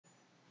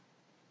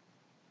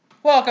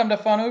Welcome to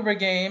Fun Uber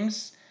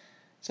Games.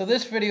 So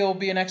this video will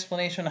be an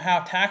explanation of how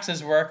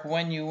taxes work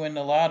when you win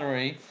the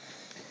lottery.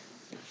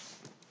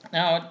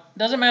 Now, it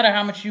doesn't matter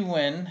how much you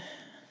win.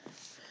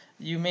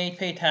 You may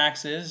pay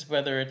taxes,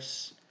 whether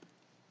it's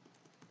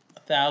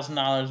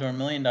 $1,000 or $1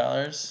 million.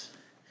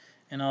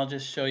 And I'll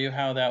just show you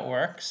how that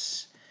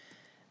works.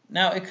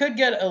 Now, it could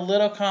get a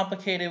little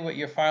complicated with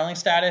your filing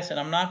status, and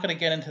I'm not going to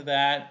get into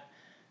that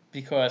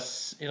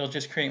because it'll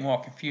just create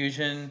more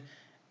confusion,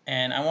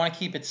 and I want to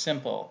keep it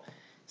simple.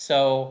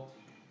 So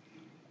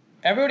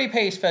everybody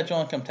pays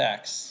federal income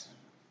tax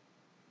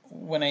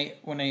when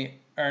they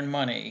earn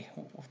money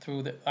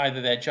through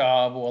either their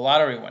job or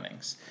lottery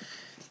winnings.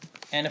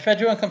 And the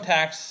federal income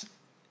tax,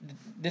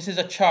 this is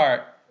a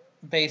chart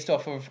based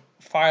off of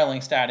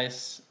filing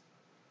status.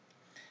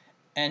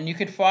 And you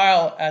could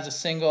file as a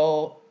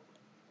single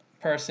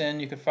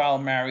person, you could file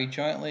married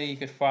jointly, you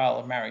could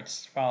file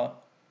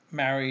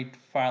married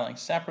filing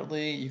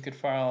separately, you could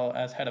file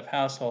as head of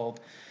household.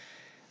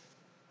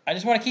 I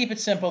just want to keep it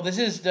simple. This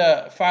is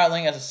the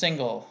filing as a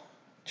single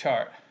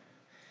chart.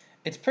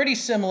 It's pretty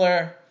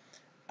similar.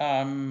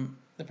 The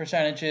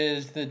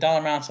percentages, the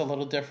dollar amount's a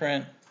little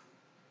different,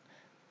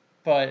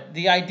 but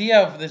the idea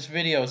of this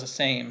video is the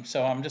same.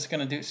 So I'm just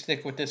going to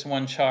stick with this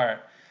one chart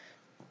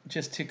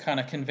just to kind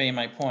of convey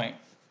my point.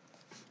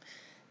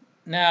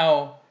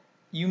 Now,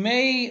 you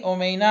may or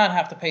may not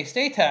have to pay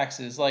state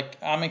taxes. Like,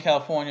 I'm in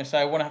California, so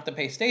I wouldn't have to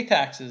pay state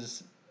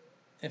taxes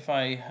if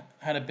I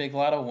had a big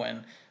lotto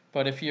win.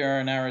 But if you're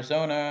in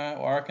Arizona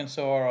or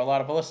Arkansas or a lot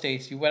of other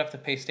states, you would have to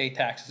pay state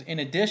taxes in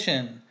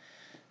addition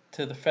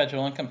to the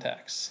federal income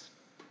tax.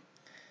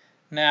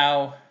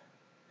 Now,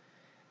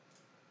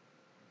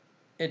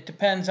 it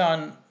depends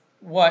on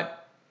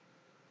what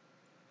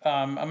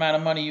amount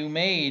of money you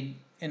made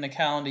in the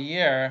calendar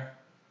year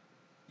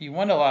you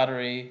won the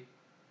lottery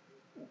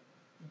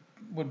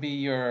would be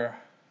your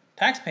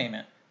tax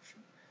payment.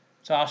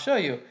 So I'll show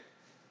you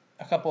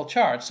a couple of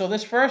charts. So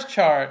this first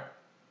chart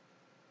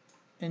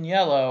in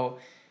yellow,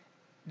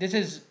 this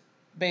is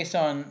based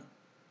on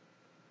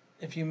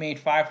if you made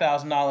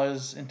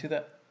 $5,000 in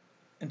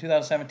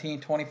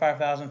 2017,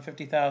 $25,000,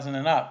 $50,000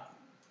 and up.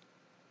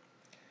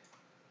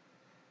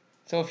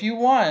 So if you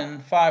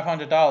won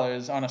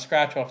 $500 on a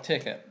scratch-off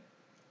ticket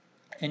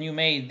and you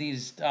made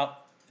these, it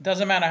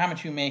doesn't matter how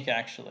much you make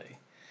actually,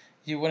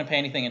 you wouldn't pay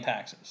anything in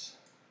taxes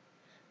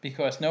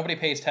because nobody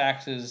pays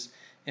taxes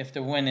if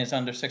the win is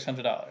under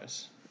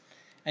 $600.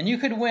 And you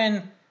could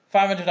win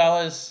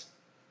 $500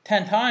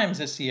 10 times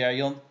this year,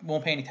 you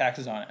won't pay any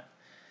taxes on it.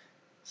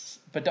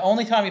 But the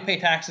only time you pay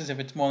taxes if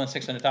it's more than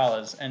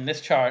 $600, and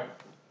this chart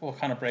will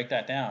kind of break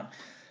that down.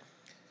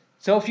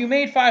 So if you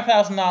made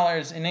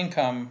 $5,000 in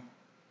income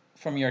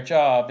from your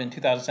job in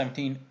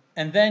 2017,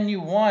 and then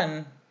you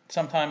won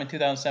sometime in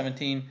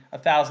 2017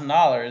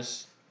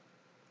 $1,000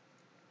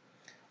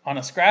 on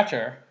a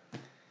scratcher,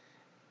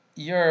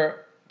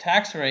 your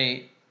tax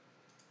rate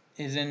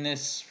is in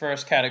this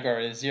first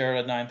category, the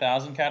 0 to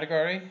 9,000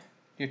 category.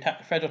 Your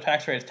federal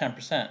tax rate is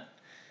 10%.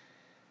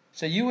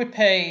 So you would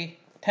pay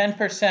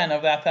 10%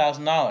 of that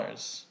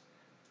 $1,000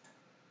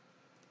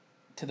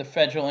 to the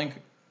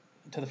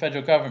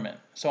federal government.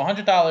 So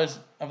 $100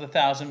 of the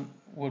 $1,000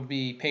 would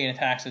be paid in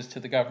taxes to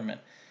the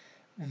government.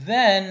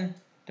 Then,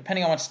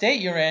 depending on what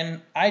state you're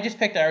in, I just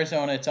picked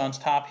Arizona. It's on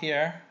top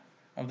here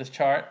of this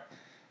chart.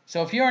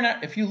 So if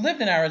you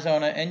lived in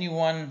Arizona and you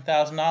won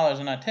 $1,000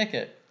 on that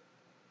ticket,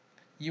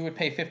 you would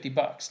pay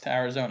 $50 to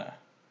Arizona.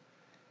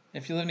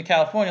 If you live in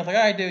California, like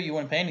I do, you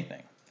wouldn't pay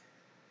anything.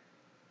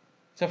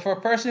 So for a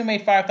person who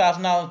made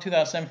 $5,000 in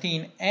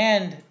 2017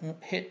 and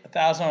hit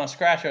 $1,000 on a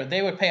scratcher,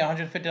 they would pay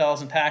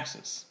 $150 in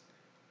taxes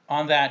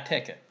on that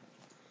ticket.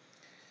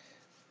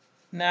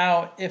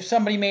 Now, if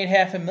somebody made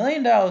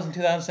 $500,000 in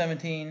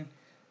 2017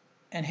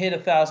 and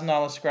hit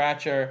 $1,000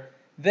 scratcher,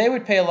 they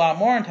would pay a lot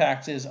more in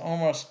taxes,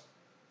 almost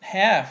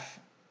half,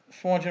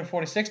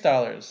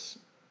 $446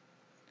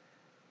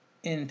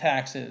 in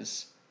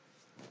taxes.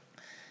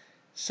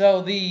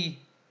 So the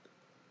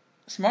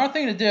smart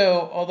thing to do,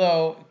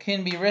 although it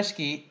can be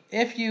risky,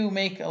 if you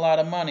make a lot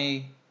of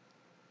money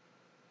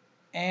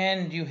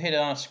and you hit it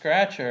on a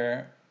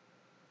scratcher,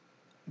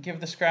 give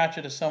the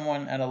scratcher to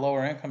someone at a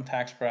lower income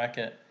tax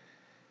bracket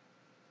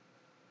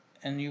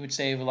and you would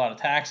save a lot of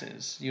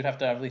taxes. You'd have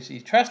to at least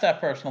trust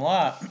that person a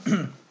lot.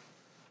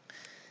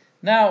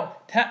 Now,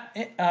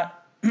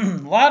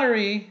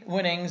 lottery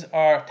winnings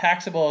are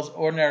taxable as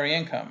ordinary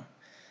income.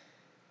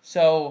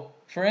 So,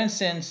 for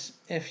instance,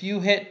 if you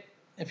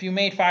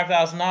made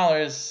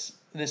 $5,000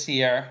 this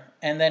year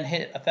and then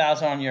hit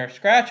 $1,000 on your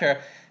scratcher,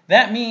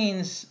 that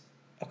means,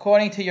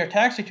 according to your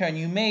tax return,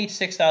 you made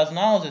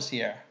 $6,000 this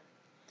year.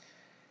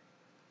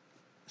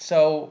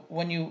 So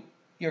when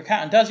your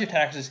accountant does your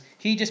taxes,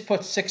 he just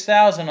puts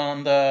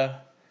 $6,000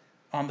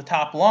 on the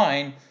top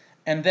line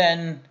and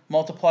then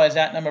multiplies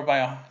that number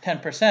by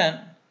 10%,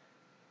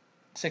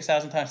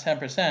 6,000 times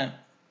 10%.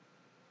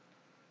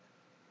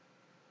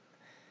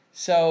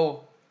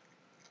 So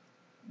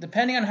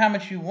depending on how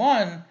much you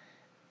won,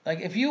 like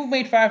if you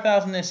made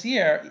 $5,000 this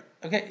year,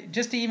 Okay,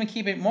 just to even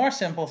keep it more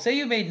simple, say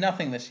you made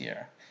nothing this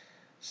year.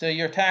 So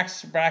your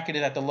tax bracket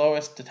is at the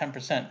lowest to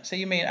 10%. Say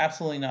you made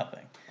absolutely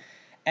nothing.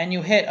 And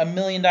you hit $1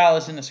 million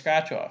in the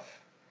scratch off.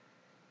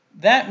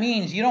 That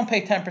means you don't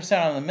pay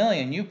 10% on the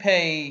million, you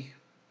pay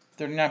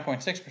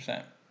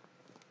 39.6%.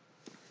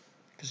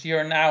 Because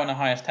you're now in the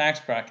highest tax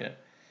bracket.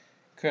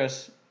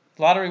 Because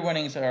lottery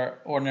winnings are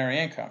ordinary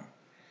income.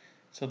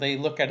 So they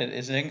look at it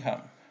as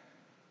income.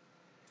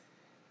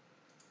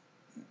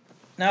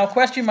 Now, a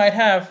question you might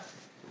have,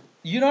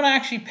 you don't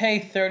actually pay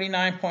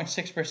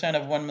 39.6%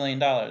 of $1 million.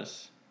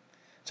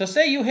 So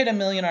say you hit $1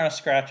 million on a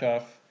scratch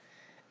off,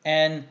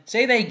 and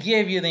say they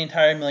give you the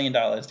entire $1 million.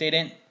 They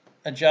didn't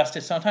adjust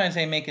it. Sometimes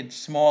they make it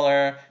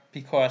smaller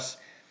because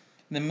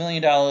the $1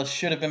 million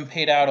should have been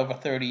paid out over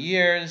 30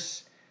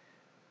 years.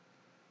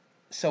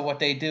 So what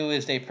they do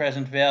is they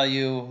present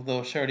value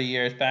those 30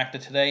 years back to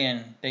today,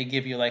 and they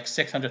give you like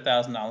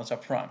 $600,000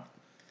 up front.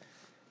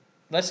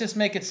 Let's just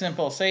make it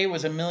simple. Say it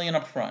was $1 million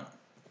up front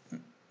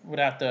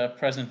without the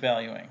present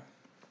valuing.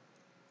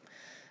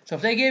 So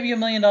if they gave you $1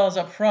 million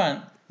up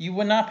front, you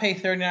would not pay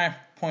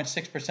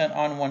 39.6%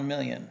 on $1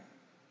 million.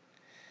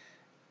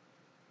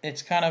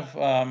 It's kind of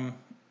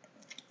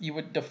you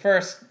would the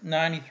first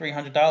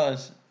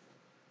 $9,300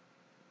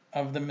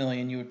 of the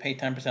million you would pay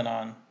 10%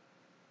 on.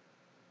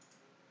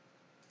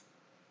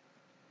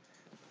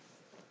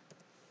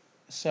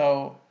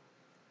 So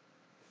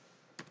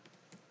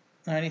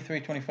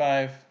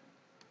 93.25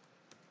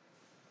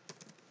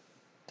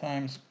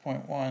 times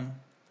 0.1. Come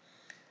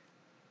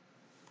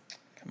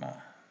on.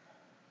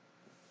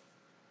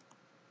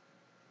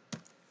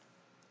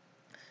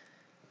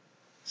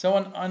 So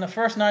on the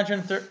first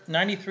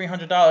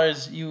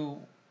 $9,300 you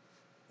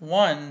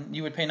won,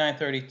 you would pay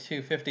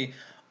 $932.50.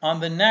 On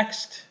the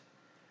next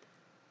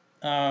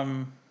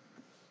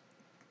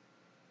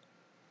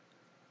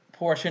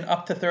portion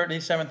up to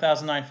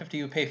 $37,950,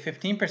 you pay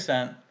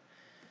 15%,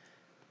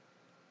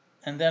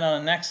 and then on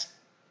the next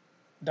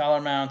dollar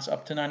amounts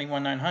up to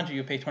 $91,900,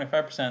 you pay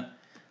 25%.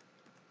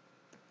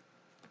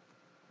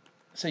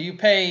 So you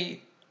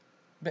pay,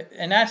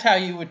 and that's how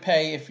you would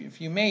pay if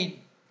you made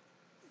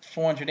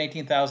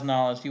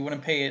 $418,000. You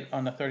wouldn't pay it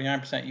on the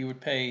 39%. You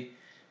would pay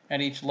at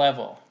each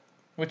level,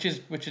 which is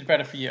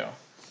better for you.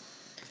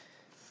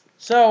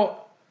 So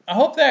I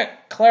hope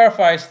that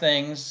clarifies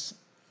things.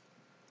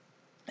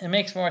 It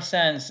makes more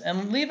sense.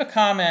 And leave a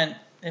comment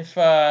if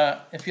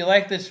you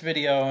like this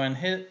video, and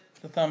hit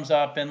the thumbs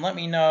up, and let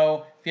me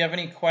know if you have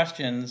any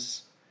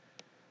questions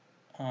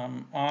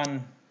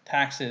on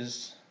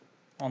taxes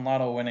on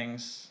lotto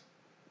winnings.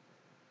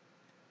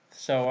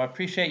 So I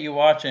appreciate you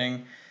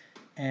watching,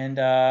 and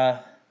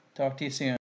talk to you soon.